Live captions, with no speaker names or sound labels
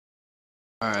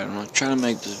Alright, I'm going to try to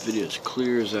make this video as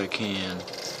clear as I can.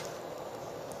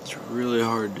 It's really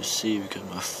hard to see because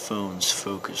my phone's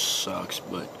focus sucks,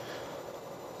 but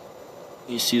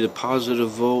you see the positive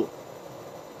volt,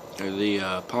 or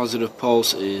the positive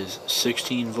pulse is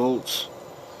 16 volts,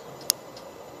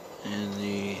 and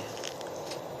the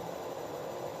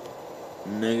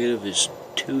negative is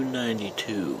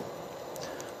 292.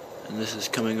 And this is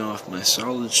coming off my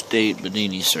solid state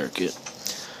Bedini circuit.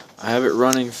 I have it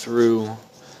running through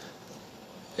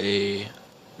a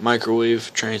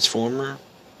microwave transformer,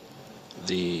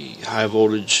 the high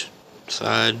voltage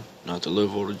side, not the low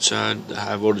voltage side. The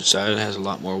high voltage side has a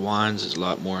lot more winds, there's a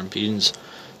lot more impedance,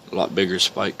 a lot bigger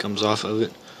spike comes off of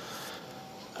it.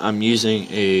 I'm using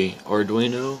a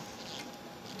arduino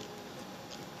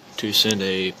to send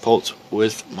a pulse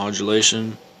width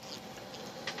modulation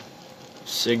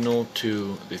signal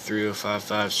to the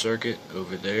 3055 circuit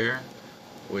over there,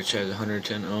 which has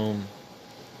 100 ohm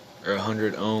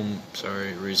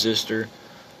resistor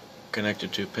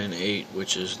connected to pin 8,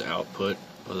 which is the output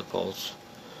of the pulse.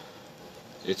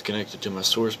 It's connected to my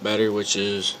source battery, which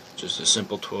is just a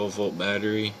simple 12 volt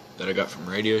battery that I got from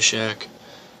Radio Shack.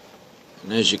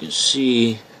 And as you can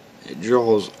see, it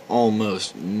draws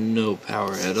almost no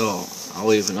power at all.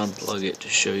 I'll even unplug it to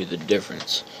show you the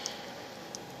difference.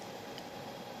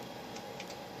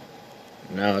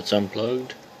 Now it's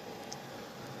unplugged.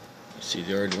 You see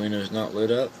the Arduino is not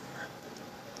lit up.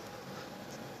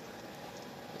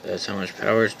 That's how much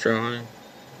power it's drawing.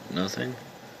 Nothing.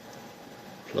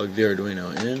 Plug the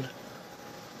Arduino in.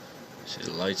 See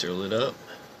the lights are lit up.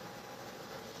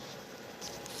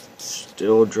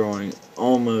 Still drawing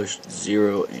almost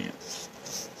 0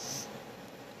 amps.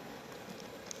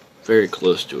 Very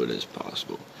close to it as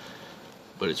possible.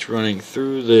 But it's running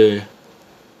through the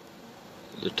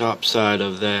top side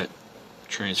of that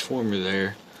transformer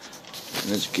there,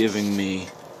 and it's giving me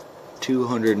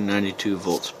 292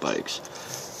 volt spikes.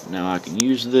 Now I can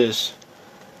use this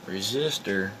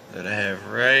resistor that I have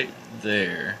right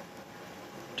there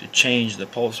to change the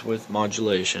pulse width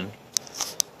modulation,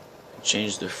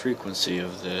 change the frequency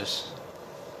of this,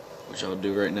 which I'll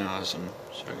do right now so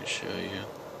I can show you.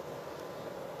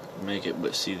 Make it,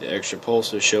 but see the extra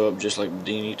pulses show up just like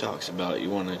Bedini talks about. You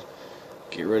want to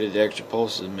get rid of the extra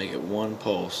pulses and make it one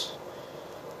pulse.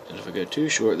 And if I go too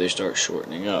short, they start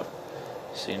shortening up.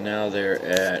 See, now they're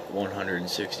at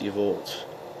 160 volts.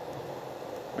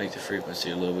 Make the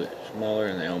frequency a little bit smaller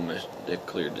and they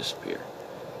clear disappear.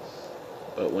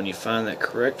 But when you find that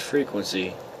correct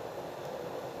frequency,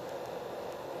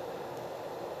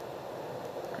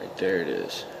 right there it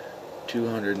is,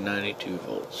 292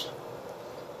 volts.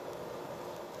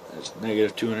 It's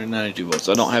negative 292 volts.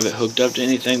 I don't have it hooked up to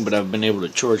anything, but I've been able to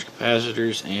charge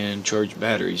capacitors and charge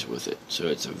batteries with it. So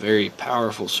it's a very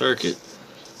powerful circuit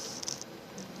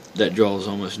that draws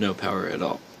almost no power at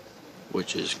all,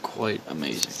 which is quite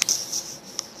amazing.